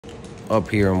up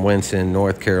here in Winston,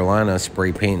 North Carolina,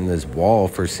 spray painting this wall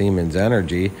for Siemens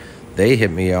Energy. They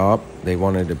hit me up. They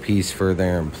wanted a piece for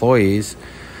their employees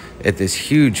at this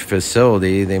huge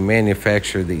facility. They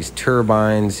manufacture these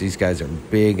turbines. These guys are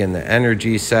big in the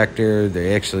energy sector.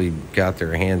 They actually got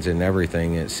their hands in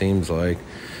everything, it seems like.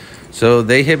 So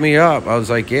they hit me up. I was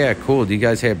like, yeah, cool. Do you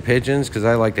guys have pigeons? Because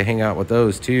I like to hang out with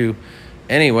those too.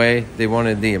 Anyway, they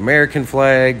wanted the American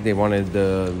flag. They wanted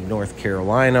the North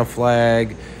Carolina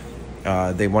flag.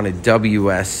 They wanted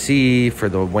WSC for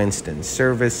the Winston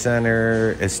Service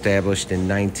Center, established in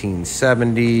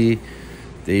 1970.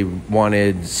 They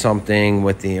wanted something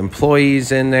with the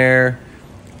employees in there.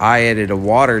 I added a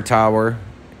water tower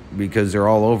because they're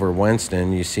all over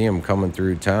Winston. You see them coming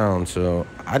through town. So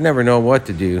I never know what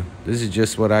to do. This is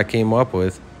just what I came up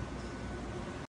with.